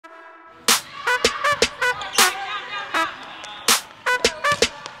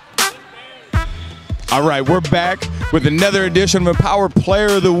All right, we're back with another edition of Empowered Player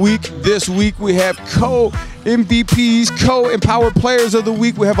of the Week. This week we have co-MVPs, co-Empowered Players of the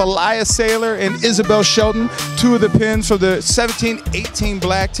Week. We have Aliyah Saylor and Isabelle Shelton, two of the pins for the 17-18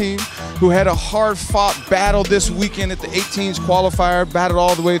 black team, who had a hard-fought battle this weekend at the 18s qualifier, battled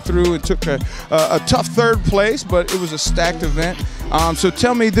all the way through and took a tough third place, but it was a stacked event. So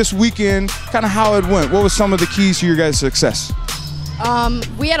tell me this weekend kind of how it went. What was some of the keys to your guys' success?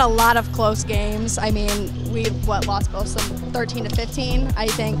 We had a lot of close games. I mean, we lost both some 13-15. I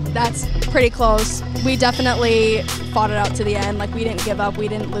think that's pretty close. We definitely fought it out to the end. Like, we didn't give up. We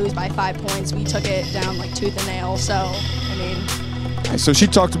didn't lose by 5 points. We took it down like tooth and nail. So, I mean. So she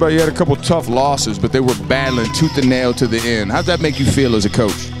talked about you had a couple tough losses, but they were battling tooth and nail to the end. How'd that make you feel as a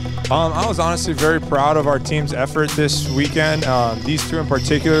coach? I was honestly very proud of our team's effort this weekend. These two in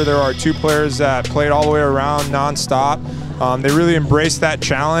particular, there are 2 players that played all the way around nonstop. They really embraced that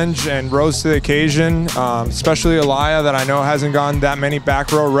challenge and rose to the occasion, especially Aliyah, that I know hasn't gotten that many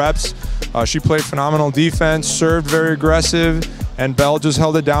back row reps. She played phenomenal defense, served very aggressive, and Belle just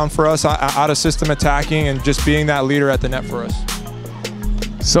held it down for us out of system attacking and just being that leader at the net for us.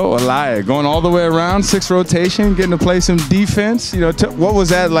 So Aliyah, going all the way around, 6 rotation, getting to play some defense. You know, what was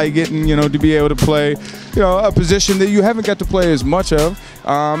that like, getting to be able to play, a position that you haven't got to play as much of,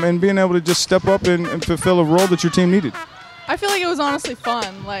 and being able to just step up and fulfill a role that your team needed? I feel like it was honestly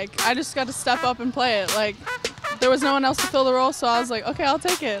fun. Like, I just got to step up and play it. Like, there was no one else to fill the role, so I was like, okay, I'll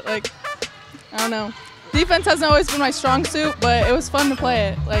take it. Like, I don't know. Defense hasn't always been my strong suit, but it was fun to play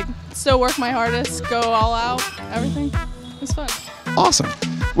it. Like, still work my hardest, go all out, everything. It was fun. Awesome.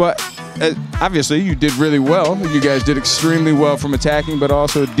 Well, obviously you did really well. You guys did extremely well from attacking, but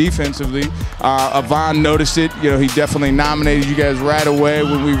also defensively. Yvonne noticed it. He definitely nominated you guys right away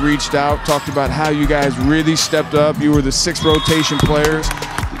when we reached out, talked about how you guys really stepped up. You were the 6 rotation players,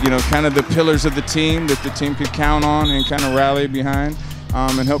 kind of the pillars of the team that the team could count on and kind of rally behind.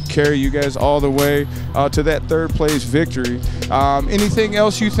 And help carry you guys all the way to that 3rd place victory. Anything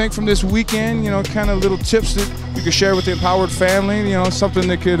else you think from this weekend? Kind of little tips that you could share with the Empowered family. Something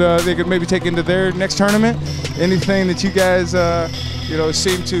that they could maybe take into their next tournament. Anything that you guys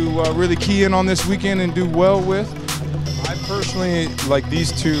seem to really key in on this weekend and do well with? I personally like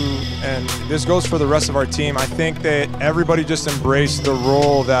these 2, and this goes for the rest of our team. I think that everybody just embraced the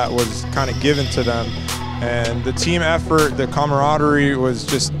role that was kind of given to them. And the team effort, the camaraderie was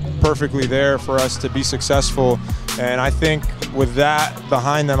just perfectly there for us to be successful. And I think with that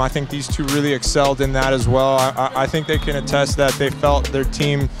behind them, I think these 2 really excelled in that as well. I think they can attest that they felt their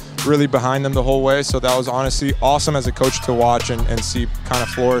team really behind them the whole way. So that was honestly awesome as a coach to watch and see kind of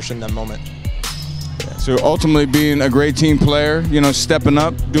flourish in that moment. So ultimately being a great team player, stepping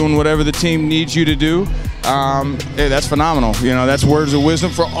up, doing whatever the team needs you to do, hey, that's phenomenal. That's words of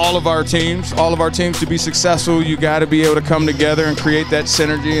wisdom for all of our teams. All of our teams to be successful, you got to be able to come together and create that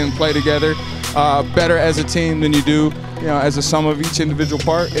synergy and play together better as a team than you do, as a sum of each individual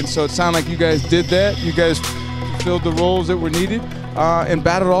part. And so it sounded like you guys did that. You guys fulfilled the roles that were needed and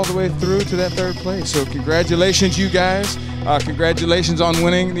battled all the way through to that 3rd place. So congratulations, you guys. Congratulations on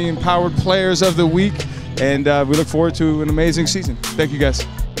winning the Empowered Players of the Week. And we look forward to an amazing season. Thank you, guys.